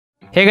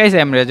Hey guys, I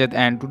am Rajat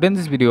and today in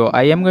this video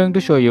I am going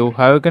to show you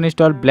how you can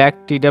install black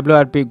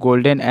TWRP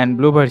golden and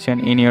blue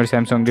version in your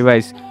Samsung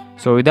device.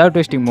 So without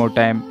wasting more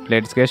time,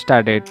 let's get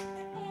started.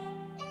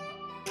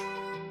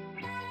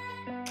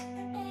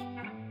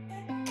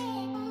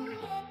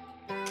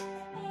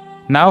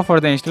 Now for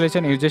the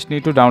installation you just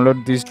need to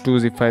download these two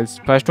zip files.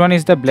 First one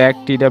is the black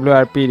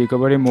TWRP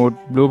recovery mode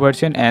blue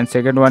version and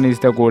second one is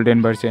the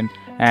golden version,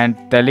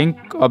 and the link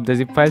of the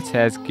zip files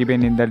has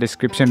given in the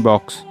description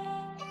box.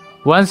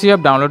 Once you have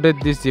downloaded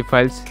these zip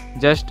files,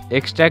 just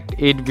extract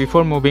it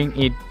before moving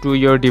it to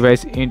your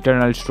device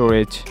internal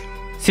storage.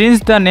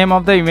 Since the name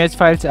of the image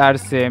files are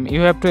same,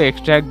 you have to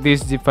extract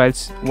these zip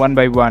files one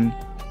by one.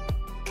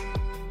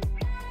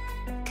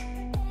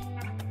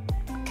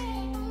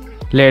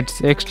 Let's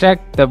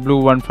extract the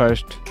blue one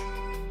first.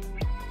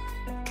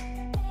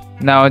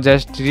 Now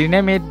just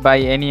rename it by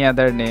any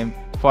other name.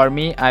 For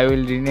me, I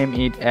will rename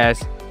it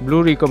as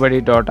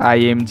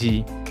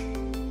bluerecovery.img.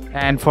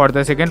 And for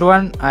the second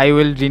one, I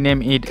will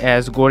rename it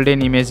as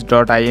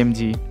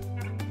goldenimage.img.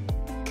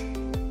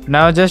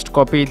 Now just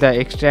copy the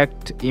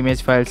extract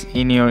image files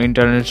in your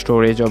internal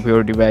storage of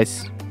your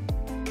device.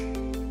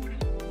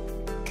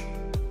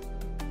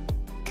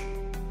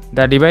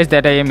 The device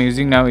that I am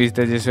using now is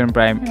the JSON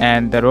Prime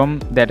and the ROM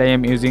that I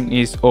am using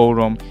is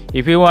OROM.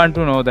 If you want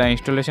to know the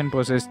installation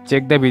process,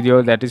 check the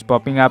video that is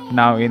popping up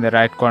now in the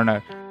right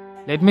corner.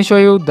 Let me show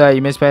you the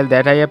image file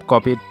that I have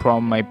copied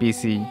from my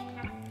PC.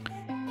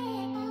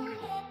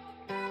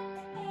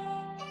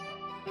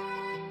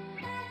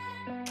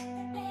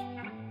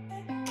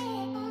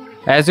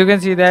 As you can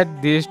see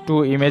that these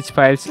two image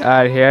files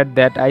are here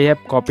that I have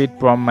copied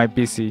from my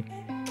PC.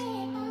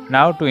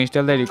 Now to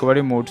install the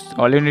recovery modes,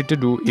 all you need to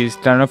do is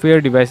turn off your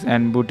device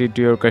and boot it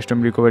to your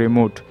custom recovery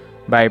mode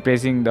by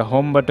pressing the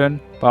home button,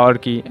 power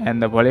key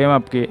and the volume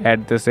up key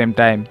at the same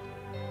time.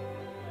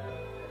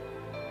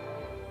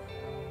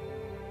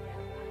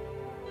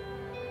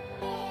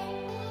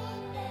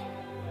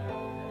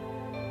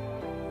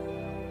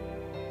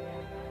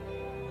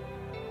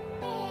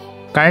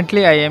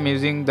 Currently I am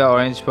using the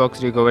Orange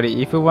Box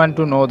recovery. If you want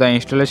to know the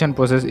installation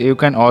process, you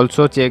can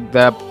also check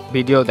the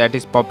video that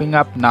is popping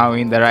up now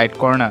in the right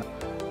corner.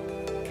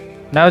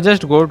 Now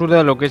just go to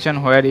the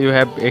location where you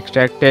have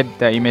extracted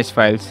the image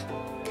files.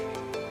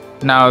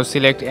 Now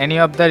select any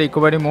of the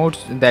recovery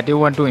modes that you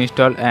want to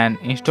install and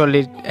install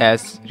it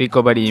as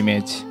recovery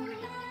image.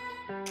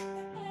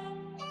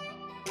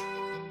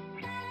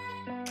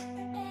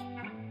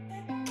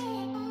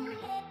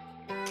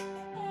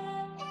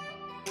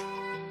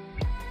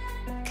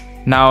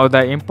 Now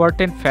the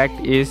important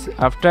fact is,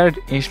 after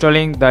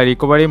installing the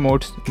recovery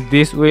modes,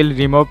 this will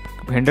remove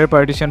vendor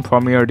partition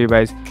from your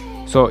device.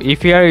 So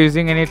if you are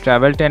using any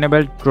travel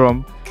enabled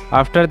ROM,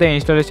 after the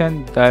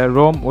installation the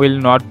ROM will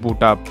not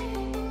boot up.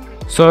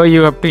 So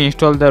you have to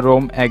install the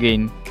ROM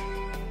again.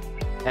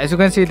 As you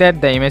can see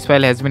that the image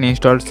file has been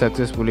installed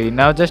successfully.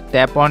 Now just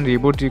tap on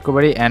reboot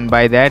recovery and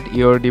by that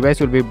your device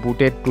will be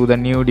booted to the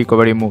new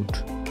recovery mode.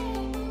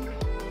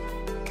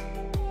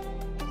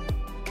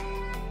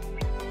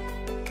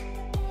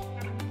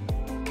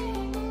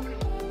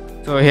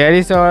 So here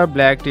is our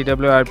black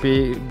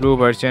TWRP blue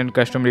version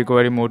custom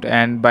recovery mode,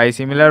 and by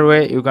similar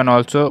way you can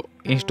also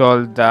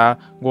install the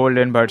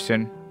golden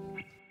version.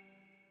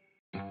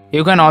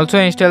 You can also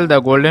install the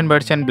golden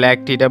version black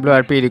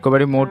TWRP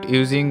recovery mode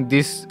using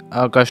this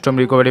custom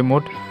recovery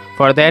mode.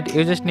 For that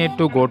you just need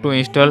to go to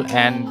install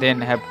and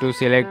then have to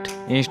select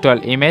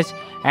install image,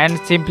 and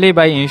simply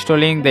by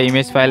installing the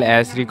image file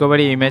as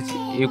recovery image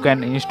you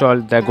can install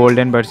the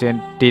golden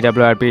version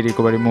TWRP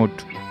recovery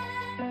mode.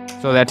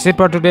 So that's it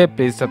for today.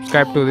 Please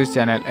subscribe to this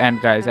channel and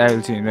guys, I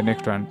will see you in the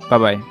next one. Bye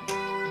bye.